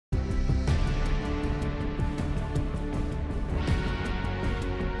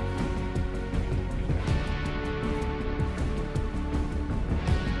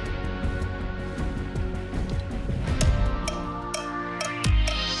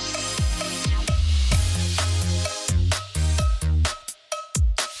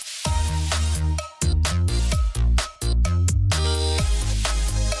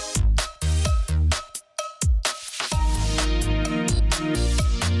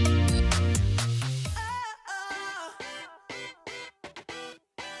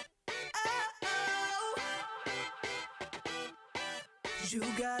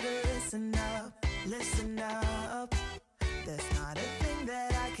gotta listen up. There's not a thing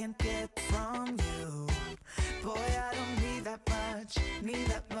that I can get from you. Boy, I don't need that much.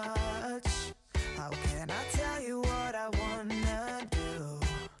 How can I tell you what I wanna do?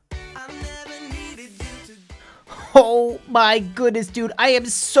 I never needed you to. Oh my goodness, dude. I am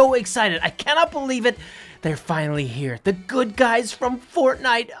so excited. I cannot believe it. They're finally here. The good guys from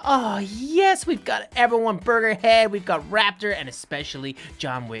Fortnite. Oh, yes. We've got everyone. Burgerhead. We've got Raptor. And especially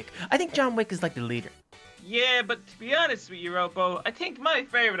John Wick. I think John Wick is like the leader. Yeah, but to be honest with you, RoPo, I think my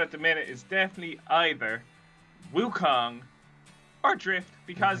favorite at the minute is definitely either Wukong or Drift.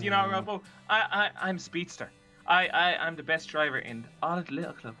 Because, you know, RoPo, I'm Speedster. I'm the best driver in all of the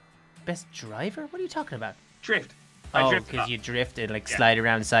Little Club. Best driver? What are you talking about? Drift. Oh, because you drift and like slide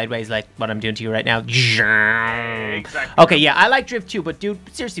around sideways like what I'm doing to you right now. Exactly. Okay, yeah, I like drift too, but dude,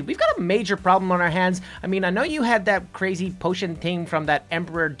 seriously, we've got a major problem on our hands. I mean, I know you had that crazy potion thing from that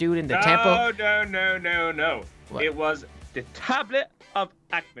emperor dude in the temple. No. What? It was the tablet of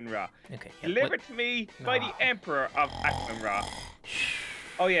Akmenra. Okay. Delivered to me by the emperor of Akmenra.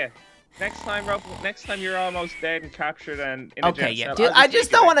 Oh yeah. Next time you're almost dead and captured and in a okay, jail yeah, cell, dude, I just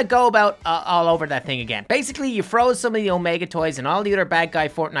don't want to go about all over that thing again. Basically, you froze some of the Omega toys and all the other bad guy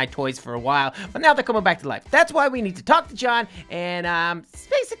Fortnite toys for a while, but now they're coming back to life. That's why we need to talk to John and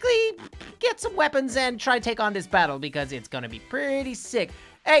basically get some weapons and try to take on this battle because it's gonna be pretty sick.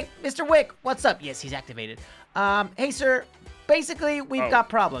 Hey, Mr. Wick, what's up? Yes, he's activated. Hey, sir. Basically, we've got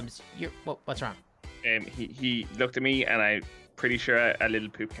problems. What's wrong? He looked at me and I'm pretty sure a little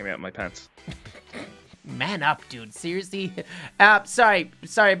poop came out of my pants. Man up, dude. Seriously? Sorry,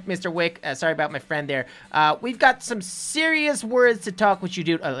 Mr. Wick. Sorry about my friend there. We've got some serious words to talk with you,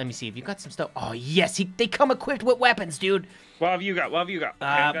 dude. Let me see. Have you got some stuff? Oh, yes. They come equipped with weapons, dude. What have you got? Well,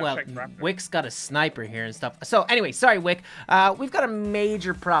 Wick's got a sniper here and stuff. So, anyway, sorry, Wick. We've got a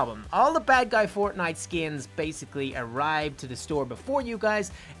major problem. All the bad guy Fortnite skins basically arrived to the store before you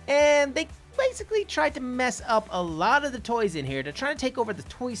guys, and they basically tried to mess up a lot of the toys in here to try to take over the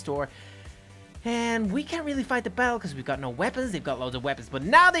toy store. And we can't really fight the battle because we've got no weapons. They've got loads of weapons. But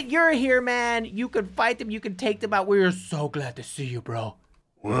now that you're here, man, you can fight them. You can take them out. We're so glad to see you, bro.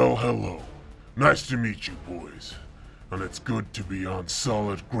 Well, hello. Nice to meet you, boys. And it's good to be on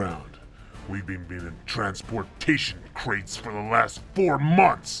solid ground. We've been in transportation crates for the last 4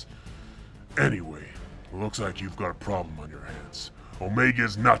 months. Anyway, looks like you've got a problem on your hands. Omega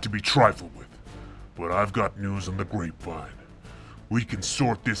is not to be trifled with. But I've got news on the grapevine. We can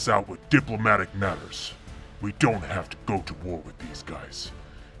sort this out with diplomatic matters. We don't have to go to war with these guys.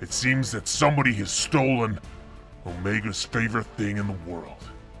 It seems that somebody has stolen Omega's favorite thing in the world,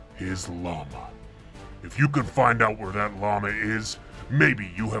 his llama. If you can find out where that llama is,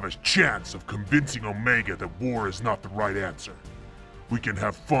 maybe you have a chance of convincing Omega that war is not the right answer. We can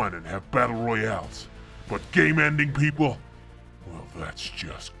have fun and have battle royales, but game-ending people? Well, that's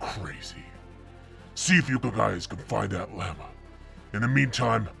just crazy. See if you guys can find that llama. In the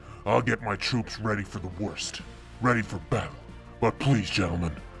meantime, I'll get my troops ready for the worst. Ready for battle. But please,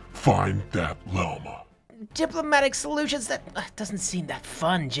 gentlemen, find that llama. Diplomatic solutions? That doesn't seem that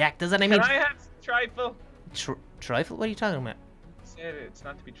fun, Jack, does it? I mean... Can I have trifle? Trifle? What are you talking about? I said it's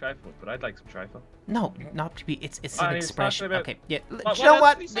not to be trifled, but I'd like some trifle. No, not to be. It's an expression. About... Okay, yeah. What, you know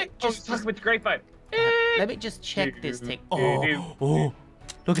what? Just talk about the grapevine. Let me just check this thing. Oh,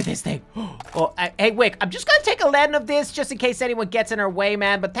 look at this thing. Oh, hey, Wick, I'm just gonna take a land of this just in case anyone gets in our way,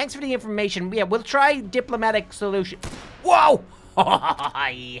 man. But thanks for the information. Yeah, we'll try diplomatic solution. Whoa!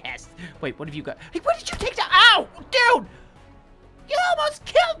 Yes. Wait, what have you got? Hey, what did you take to? Ow, dude! You almost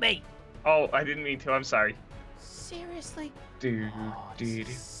killed me. Oh, I didn't mean to. I'm sorry. Seriously?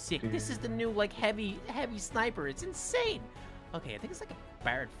 Sick. This is the new like heavy sniper. It's insane. Okay, I think it's like a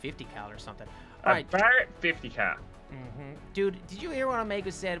Barrett 50 cal or something. All right. Barrett 50 cal. Dude, did you hear what Omega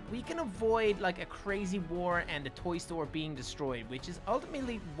said? We can avoid like a crazy war and the toy store being destroyed, which is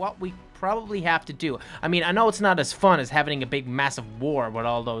ultimately what we probably have to do. I mean, I know it's not as fun as having a big massive war with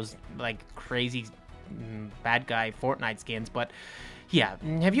all those like crazy bad guy Fortnite skins, but yeah.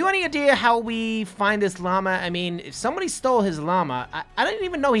 Have you any idea how we find this llama? I mean, if somebody stole his llama, I didn't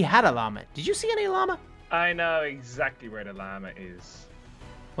even know he had a llama. Did you see any llama? I know exactly where the llama is.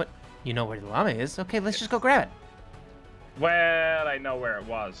 What? You know where the llama is? Okay, let's just go grab it. Well, I know where it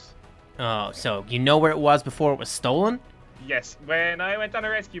was. Oh, so you know where it was before it was stolen? Yes, when I went on a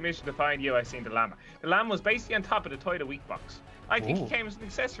rescue mission to find you, I seen the llama. The llama was basically on top of the Toy the Week box. I think it came as an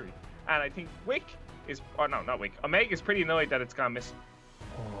accessory. And I think Wick is, or no, not Wick, Omega is pretty annoyed that it's gone missing.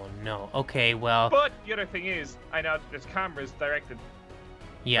 Oh, no. Okay, well... But the other thing is, I know there's cameras directed.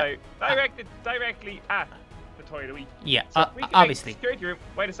 Yeah. Directed directly at the toy of the week. Yeah, So we can make obviously. security room.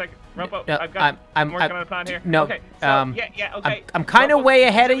 Wait a second, RoPo. I'm I'm working on a plan here. No, Okay. So, yeah. Okay. I'm kind of RoPo, way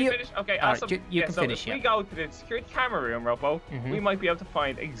ahead of you. finish? Okay. All right, Awesome. you can so finish. If Yeah. we go to the security camera room, RoPo, we might be able to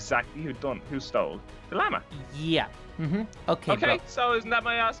find exactly who stole the llama. Yeah. Okay. Okay. Bro. So isn't that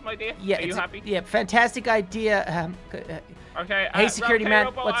my awesome idea? Yeah. Are you happy? Yeah. Fantastic idea. Okay. Hey, security man,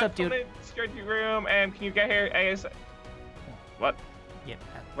 RoPo, what's I'm up, dude? coming in the security room. Can you get here? What? Yeah.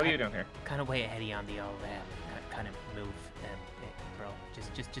 What are you doing here? Kind of way ahead of you on the old kind of move, bro.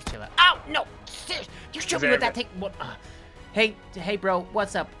 Just chill out. Ow! No! You shoot me with that thing. What? Hey, bro.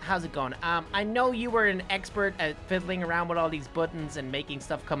 What's up? How's it going? I know you were an expert at fiddling around with all these buttons and making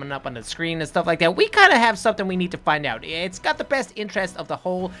stuff coming up on the screen and stuff like that. We kind of have something we need to find out. It's got the best interest of the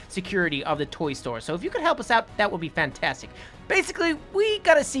whole security of the toy store. So if you could help us out, that would be fantastic. Basically, we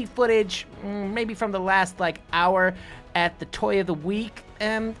gotta see footage, maybe from the last hour at the toy of the week,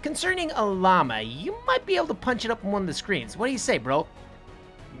 concerning a llama. You might be able to punch it up on one of the screens. What do you say, bro?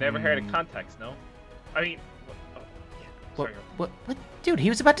 Never heard of context, no? I mean, What? Dude, he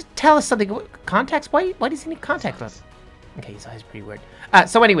was about to tell us something. Contacts? Why does he need contacts? Okay, his eyes pretty weird.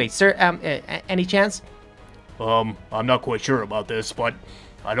 So anyway, sir, any chance? I'm not quite sure about this, but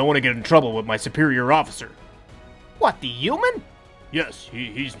I don't want to get in trouble with my superior officer. What, the human? Yes,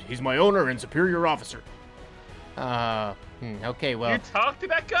 he's my owner and superior officer. Okay, well. You talk to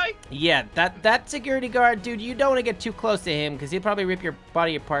that guy? Yeah, that security guard, dude, you don't want to get too close to him, because he'll probably rip your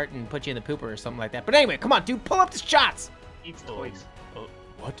body apart and put you in the pooper or something like that. But anyway, come on, dude, pull up the shots! Eats toys.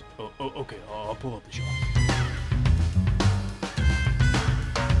 What? Okay, I'll pull up the shot.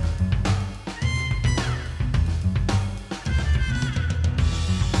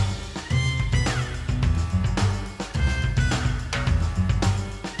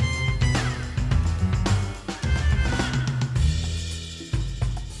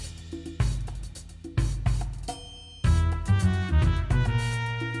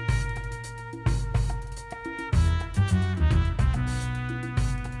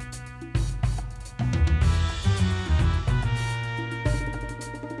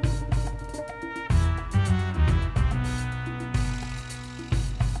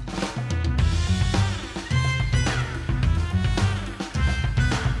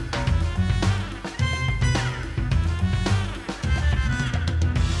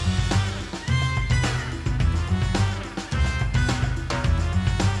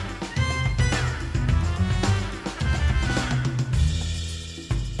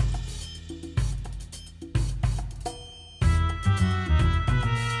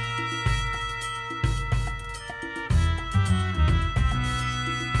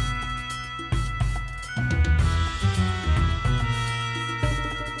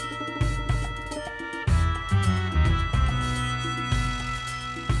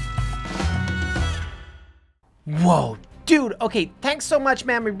 Whoa, dude, okay, thanks so much,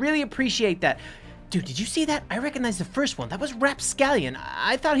 man. We really appreciate that. Dude, did you see that? I recognize the first one. That was Rapscallion.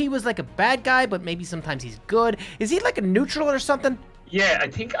 I thought he was like a bad guy, but maybe sometimes he's good. Is he like a neutral or something? Yeah, I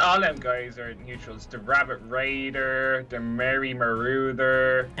think all them guys are neutrals. The Rabbit Raider, the Mary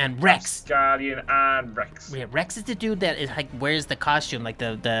Maruther, and Rex. Scallion, and Rex. Yeah, Rex is the dude that is like wears the costume, like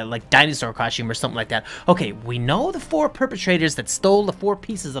the like dinosaur costume or something like that. Okay, we know the 4 perpetrators that stole the 4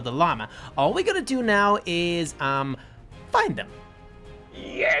 pieces of the llama. All we gotta do now is find them.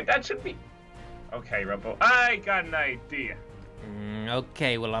 Yeah, that should be. Okay, RoPo, I got an idea.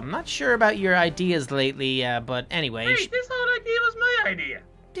 Okay, well, I'm not sure about your ideas lately, but anyway. Hey, this whole idea was my idea.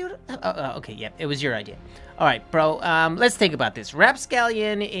 Dude, okay, yeah, it was your idea. All right, bro, let's think about this.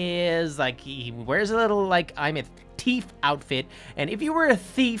 Rapscallion is, like, he wears a little, like, I'm a thief outfit, and if you were a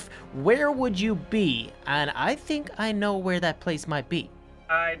thief, where would you be? And I think I know where that place might be.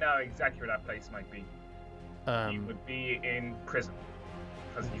 I know exactly where that place might be. He Um, would be in prison,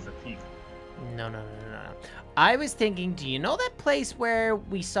 because he's a thief. no. I was thinking, do you know that place where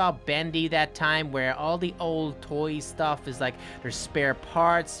we saw Bendy that time, where all the old toy stuff is like, there's spare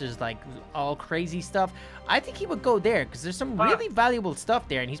parts, there's like all crazy stuff? I think he would go there, because there's some really valuable stuff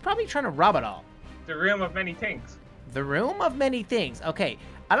there, and he's probably trying to rob it all. The Room of Many Things. The Room of Many Things. Okay,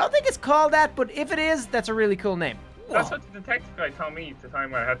 I don't think it's called that, but if it is, that's a really cool name. That's Whoa. what the detective guy told me at the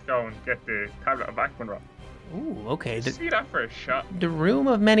time when I had to go and get the tablet of Backman. Ooh, okay. See that for a shot. The Room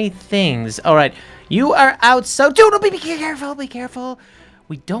of Many Things. All right, you are out, so dude, be careful, be careful.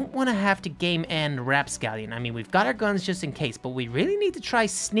 We don't want to have to game end Rapscallion. I mean, we've got our guns just in case, but we really need to try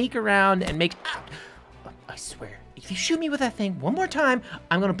sneak around and make... I swear, if you shoot me with that thing one more time,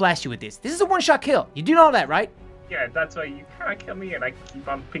 I'm gonna blast you with this. This is a one-shot kill. You do know that, right? Yeah, that's why you can't kill me and I can keep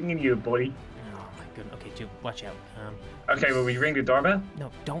on pinging you, buddy. Oh my good. Okay, dude, watch out. Okay, will we ring the doorbell?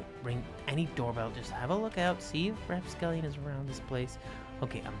 No, don't ring any doorbell. Just have a look out. See if Rapscallion is around this place.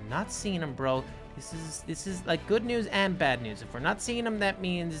 Okay, I'm not seeing him, bro. This is like good news and bad news. If we're not seeing him, that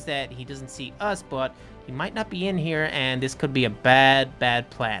means that he doesn't see us, but he might not be in here, and this could be a bad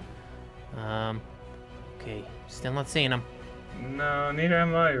plan. Okay, still not seeing him. No, neither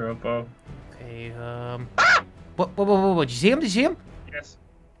am I, RoPo. Okay, What? Did you see him? Did you see him? Yes.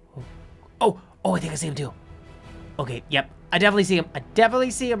 Oh, I think I see him too. Okay, yep. I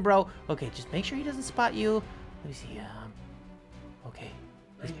definitely see him, bro. Okay, just make sure he doesn't spot you. Let me see, okay.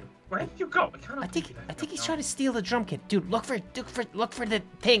 Where did you go? I think he's trying to steal the drum kit. Dude, look for the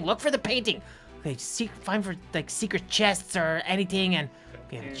thing. Look for the painting. Okay, find for like secret chests or anything, and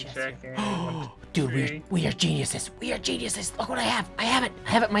okay, the chest here. Dude, we are geniuses. We are geniuses. Look what I have. I have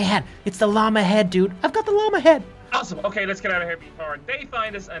it in my hand. It's the llama head, dude. I've got the llama head. Awesome. Okay, let's get out of here before they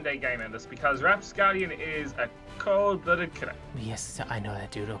find us and they game end us, because Rapscallion is a cold-blooded killer. Yes, I know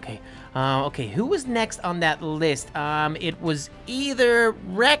that, dude. Okay. Okay, who was next on that list? It was either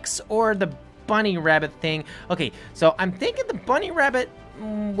Rex or the bunny rabbit thing. Okay, so I'm thinking the bunny rabbit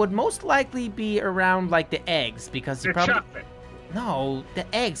would most likely be around like the eggs, because he probably... chocolate. No, the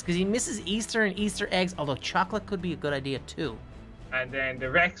eggs, because he misses Easter and Easter eggs, although chocolate could be a good idea too. And then the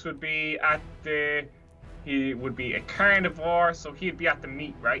Rex would be at the... He would be a carnivore, so he'd be at the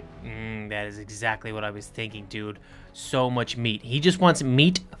meat, right? That is exactly what I was thinking, dude. So much meat. He just wants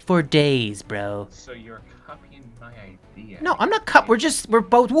meat for days, bro. So you're copying my idea. No, I'm not we're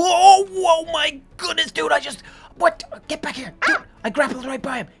both... Whoa, my goodness, dude, what? Get back here, dude. I grappled right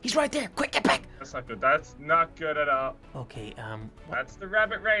by him. He's right there. Quick, get back. That's not good. That's not good at all. Okay, That's the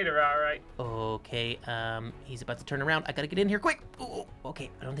rabbit raider, all right. Okay, he's about to turn around. I gotta get in here, quick. Ooh, okay,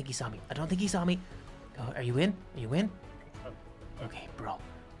 I don't think he saw me. Oh, are you in? Okay, bro.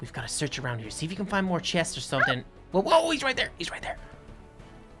 We've got to search around here. See if you can find more chests or something. Whoa, he's right there.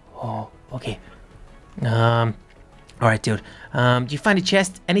 Oh, okay. All right, dude. Do you find a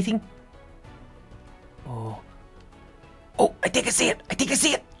chest? Anything? Oh, I think I see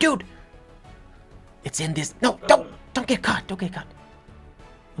it. Dude. It's in this. No, don't get caught. Okay,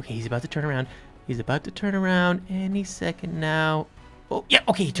 he's about to turn around. Any second now. Oh, yeah,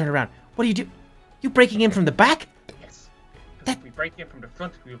 okay, he turned around. What do you do? You breaking in from the back? Yes. If we break in from the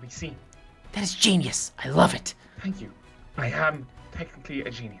front, we will be seen. That is genius. I love it. Thank you. I am technically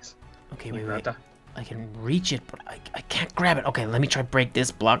a genius. Okay, wait. I can reach it, but I can't grab it. Okay, let me try break this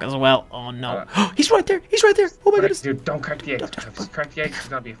block as well. Oh, no. He's right there. Oh, my goodness. Dude, don't crack the eggs. If you crack the eggs, there's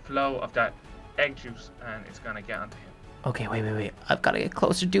going to be a flow of that egg juice, and it's going to get onto him. Okay, wait. I've got to get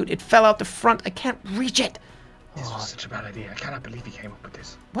closer, dude. It fell out the front. I can't reach it. This was such a bad idea. I cannot believe he came up with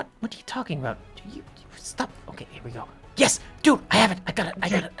this. What are you talking about? You stop. Okay, here we go. Yes, dude, I have it. I got it.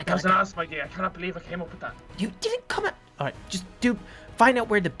 That was an awesome idea. I cannot believe I came up with that. You didn't come at... All right, just, dude, find out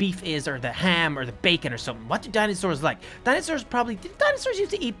where the beef is, or the ham, or the bacon, or something. What do dinosaurs like? Did dinosaurs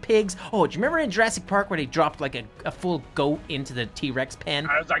used to eat pigs? Oh, do you remember in Jurassic Park where they dropped like a full goat into the T-Rex pen?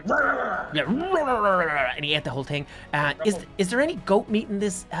 I was like... And he ate the whole thing. Is there any goat meat in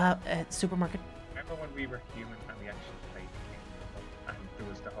this supermarket? Remember when we were human and we actually played the game, and there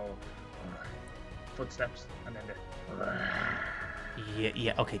was the whole footsteps and then the...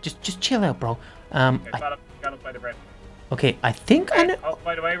 Yeah, okay, just chill out, bro. Okay, got up by the bread. Okay, I think I know... Oh,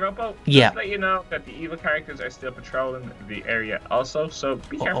 by the way, RoPo, yeah. Just let you know that the evil characters are still patrolling the area also, so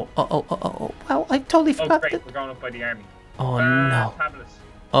be careful. Oh, well, I totally forgot. Oh, great, we're going up by the army. Oh, no. Fabulous.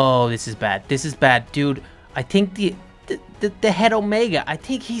 Oh, this is bad, dude. I think the head Omega, I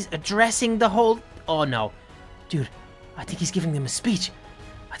think he's addressing the whole... Oh, no. Dude, I think he's giving them a speech.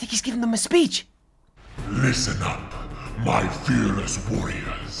 Listen up, my fearless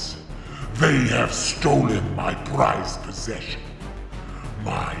warriors. They have stolen my prized possession,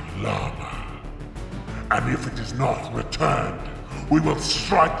 my llama. And if it is not returned, we will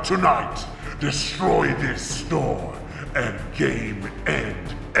strike tonight, destroy this store, and game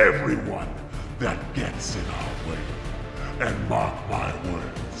end everyone that gets in our way. And mark my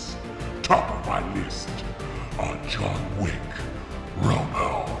words, top of my list are John Wick,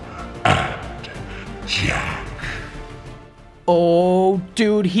 RoPo, and Jack. Oh,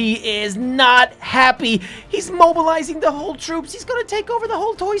 dude, he is not happy. He's mobilizing the whole troops. He's gonna take over the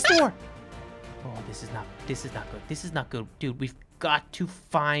whole toy store. Oh, this is not good. Dude, we've got to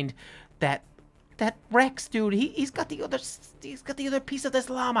find that Rex, dude. He's got the other piece of this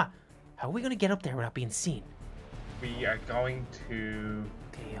llama. How are we gonna get up there without being seen? We are going to...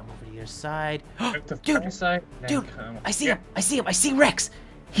 Okay, I'm over to your side. Dude, I see him. I see Rex.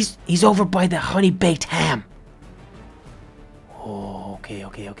 He's over by the honey baked ham. Oh,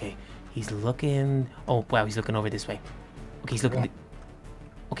 okay. He's looking... Oh, wow, he's looking over this way. Okay, he's looking...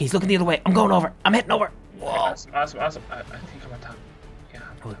 Okay, he's looking the other way. I'm going over. I'm heading over. Whoa. Awesome. I think I'm on top. Yeah.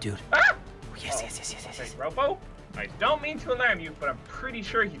 Oh, dude. Ah! Oh, yes. Okay, RoPo, I don't mean to alarm you, but I'm pretty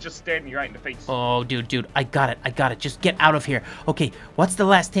sure he just stared me right in the face. Oh, dude. I got it. Just get out of here. Okay, what's the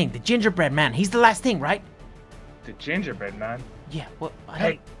last thing? The gingerbread man. He's the last thing, right? The gingerbread man? Yeah, well...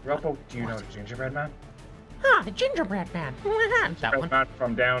 Hey, RoPo, do you know the gingerbread man? Huh, the gingerbread man. That one. Not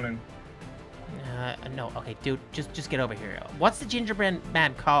from down and... No. Okay, dude, just get over here. What's the gingerbread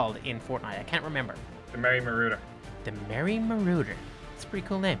man called in Fortnite? I can't remember. The Merry Marauder. The Merry Marauder. That's a pretty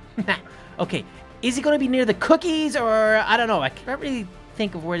cool name. Okay, is he going to be near the cookies or... I don't know. I can't really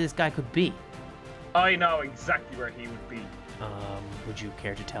think of where this guy could be. I know exactly where he would be. Would you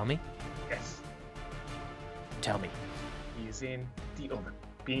care to tell me? Yes. Tell me. He is in the oven,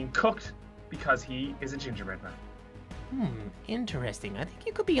 being cooked because he is a gingerbread man. Interesting. I think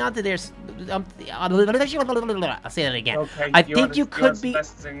you could be onto there. I'll say that again. Okay, I think you could be...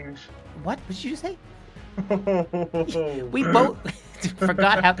 English. What did you say? We both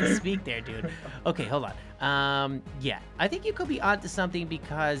forgot how to speak there, dude. Okay, hold on. Yeah, I think you could be onto something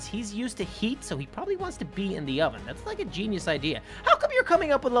because he's used to heat, so he probably wants to be in the oven. That's like a genius idea. How come you're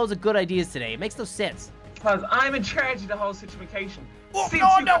coming up with loads of good ideas today? It makes no sense. Because I'm in charge of the whole situation. Oh,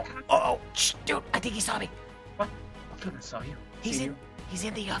 no! Oh, shh, dude, I think he saw me. What? I couldn't saw you. He's in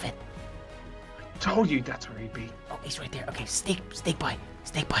the oven. I told you that's where he'd be. Oh, he's right there. Okay, sneak by.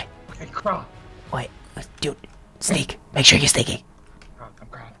 Okay, crawl. Wait, dude, sneak. Make sure you're sneaking. I'm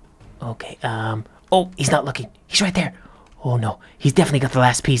crawling. Okay, oh, he's not looking. He's right there. Oh, no. He's definitely got the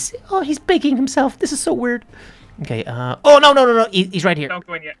last piece. Oh, he's baking himself. This is so weird. Okay, oh, no. He's right here. Don't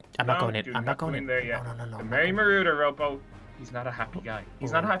go in yet. I'm not going in. I'm not going in there yet. No. The Merry Marauder, RoPo. He's not a happy guy.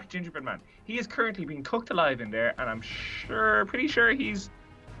 He's not a happy gingerbread man. He is currently being cooked alive in there, and I'm pretty sure he's...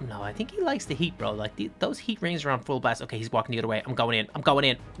 No, I think he likes the heat, bro. Like, those heat rings are on full blast. Okay, he's walking the other way. I'm going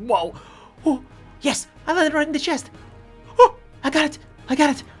in. Whoa. Oh, yes. I landed right in the chest. Oh, I got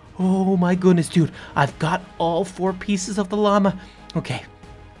it. Oh, my goodness, dude. I've got all 4 pieces of the llama. Okay.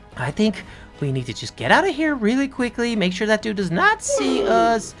 I think we need to just get out of here really quickly. Make sure that dude does not see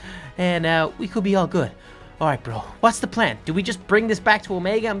us. And we could be all good. All right, bro. What's the plan? Do we just bring this back to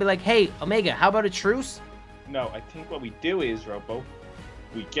Omega and be like, hey, Omega, how about a truce? No, I think what we do is, RoPo,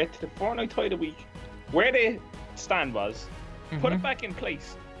 we get to the Fortnite Toy of the Week, where the stand was, put it back in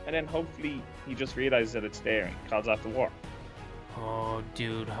place, and then hopefully he just realizes that it's there and calls off the war. Oh,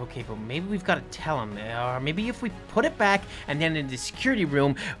 dude. Okay, but maybe we've got to tell him. Or maybe if we put it back and then in the security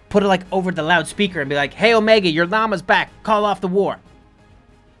room, put it like over the loudspeaker and be like, hey, Omega, your llama's back. Call off the war.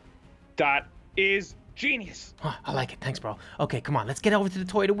 That is genius. Oh, I like it. Thanks, bro. Okay, come on. Let's get over to the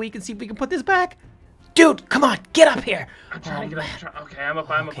Toy of the Week and see if we can put this back. Dude, come on. Get up here. I'm trying to get up. Okay, I'm up.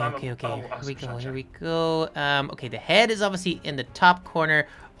 Okay. Here we go. Okay, the head is obviously in the top corner.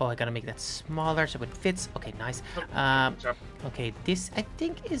 Oh, I gotta make that smaller so it fits. Okay, nice. Okay, this I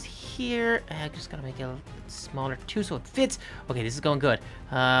think is here. I just gotta make it a little bit smaller too so it fits. Okay, this is going good.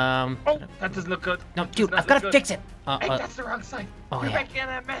 Oh, that doesn't look good. No, dude, I've gotta fix it. Hey, that's the wrong side. Oh, You're yeah. making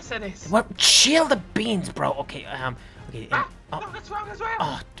a mess of this. What? Chill the beans, bro. Okay, okay. No, that's wrong as well.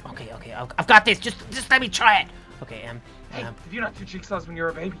 Oh, okay. I've got this. Just let me try it. Okay, Hey, did you not do jigsaws when you were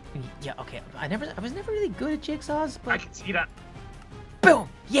a baby? Yeah, okay. I was never really good at jigsaws, but I can see that. boom!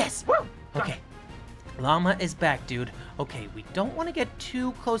 Yes! Woo! Okay. Llama is back, dude. Okay, we don't want to get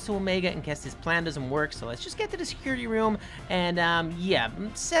too close to Omega in case his plan doesn't work, so let's just get to the security room and, yeah,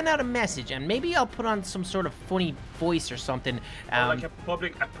 send out a message, and maybe I'll put on some sort of funny voice or something. Like a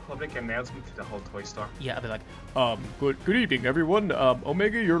public announcement to the whole toy store. Yeah, I'll be like, Good evening, everyone.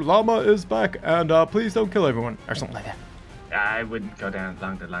 Omega, your llama is back, and please don't kill everyone, or something like that. I wouldn't go down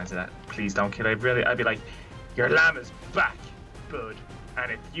along the lines of that. Please don't kill everybody. I'd be like, your llama's back, bud. And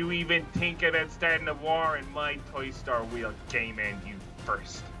if you even think about starting a war in my toy store, we'll game end you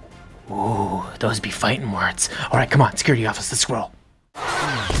first. Ooh, those be fighting words. All right, come on, security office, let's scroll.